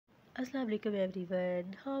Assalamu alaikum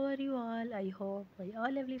everyone. How are you all? I hope my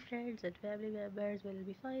all lovely friends and family members will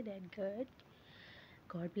be fine and good.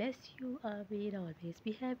 God bless you. Amin. Always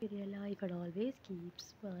be happy in your life and always keep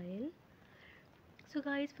smile. So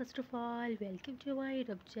guys, first of all, welcome to my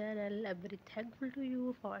YouTube channel. I'm very thankful to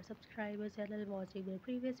you for subscribing channel, watching my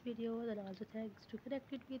previous videos, and also thanks to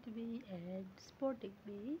connecting with me and supporting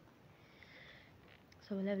me.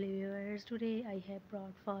 So lovely viewers, today I have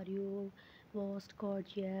brought for you most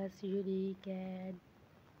gorgeous, unique and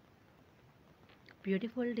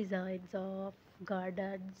beautiful designs of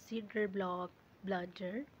garden cinder block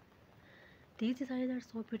blunder. These designs are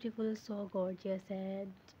so beautiful, so gorgeous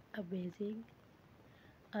and amazing,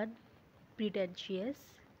 unpretentious.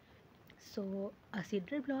 So a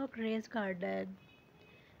cinder block raised garden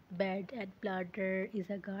bed and planter is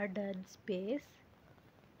a garden space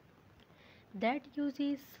that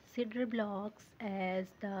uses cinder blocks as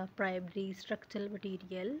the primary structural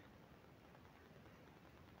material.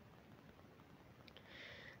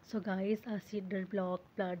 So guys, a cinder block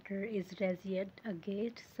planter is resilient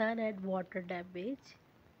against sun and water damage,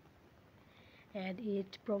 and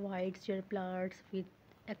it provides your plants with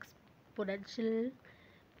exponential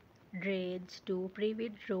drainage to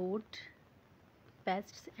prevent root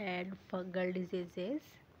pests and fungal diseases.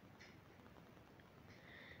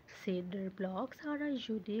 Cinder blocks are a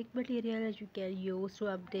unique material you can use to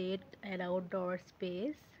update an outdoor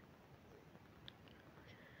space.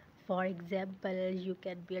 For example, you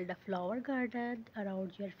can build a flower garden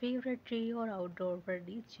around your favorite tree or outdoor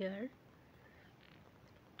furniture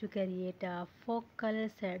to create a focal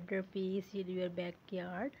centerpiece in your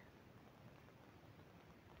backyard.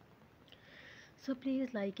 So please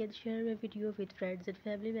like and share my video with friends and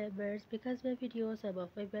family members because my videos are some of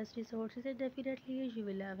my best resources and definitely you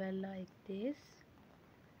will love and like this.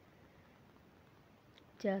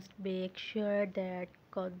 Just make sure that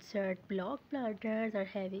concert block planters are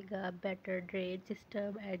having a better drain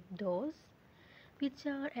system and those which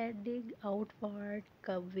are ending outward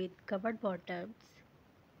come with covered bottoms.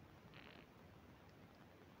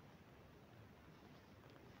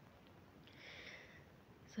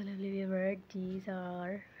 So lovely viewer, these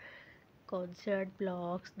are concert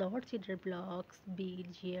blocks, not cinder blocks, being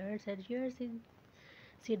years and years in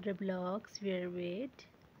cinder blocks were made.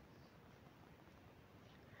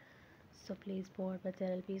 So please support my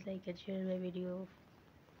channel, please like and share my video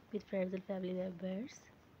with friends and family members.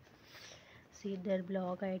 Cinder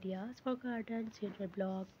block ideas for garden, cinder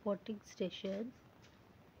block potting station.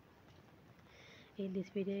 In this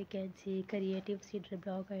video you can see creative cinder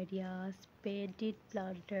block ideas, painted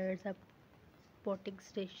planters, a potting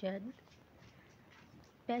station,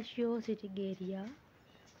 patio sitting area.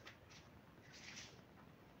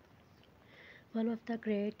 One of the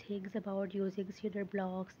great things about using cinder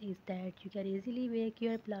blocks is that you can easily make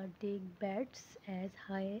your planting beds as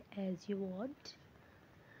high as you want.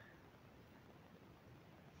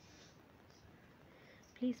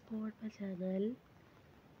 Please support my channel.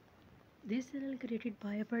 This channel created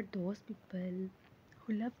by for those people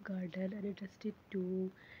who love garden and interested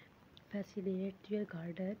to fascinate your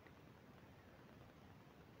garden.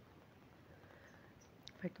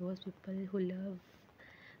 For those people who love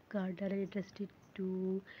garden and interested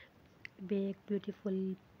to make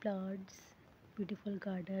beautiful plants, beautiful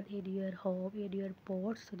garden in your home, in your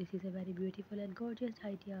pots. So this is a very beautiful and gorgeous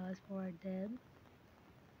ideas for them.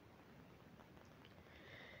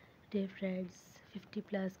 Dear friends, 50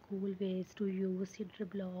 plus cool ways to use cinder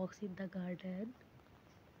blocks in the garden.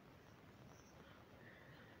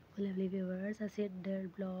 Lovely viewers, a cinder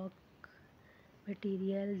block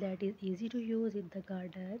material that is easy to use in the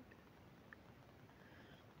garden.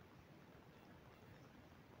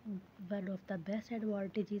 One of the best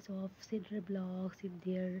advantages of cinder blocks in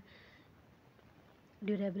their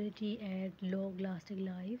durability and long lasting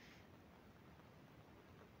life.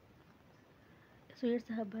 So it's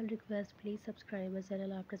a humble request, please subscribe my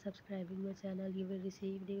channel. After subscribing my channel you will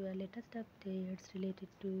receive the latest updates related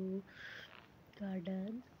to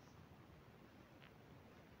garden.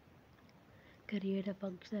 Create a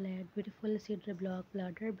functional and beautiful cinder block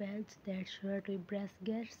planter beds that's sure to impress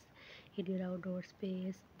guests in your outdoor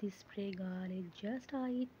space this spring on in just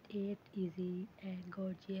 8 easy and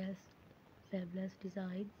gorgeous fabulous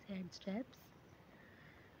designs and steps.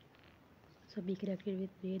 So be connected with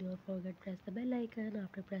me. Don't forget press the bell icon.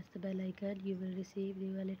 After press the bell icon, you will receive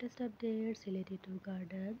the latest updates related to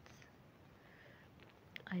gardens.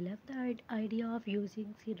 I love the idea of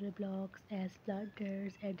using cinder blocks as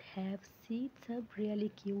planters and have seen some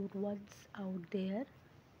really cute ones out there.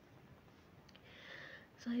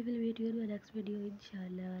 So I will meet you in my next video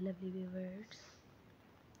inshallah. Lovely viewers.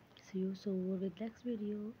 See you soon with next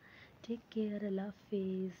video. Take care, Allah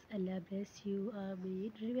Hafiz. Allah bless you.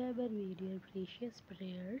 Ameen. Remember me in your precious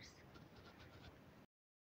prayers.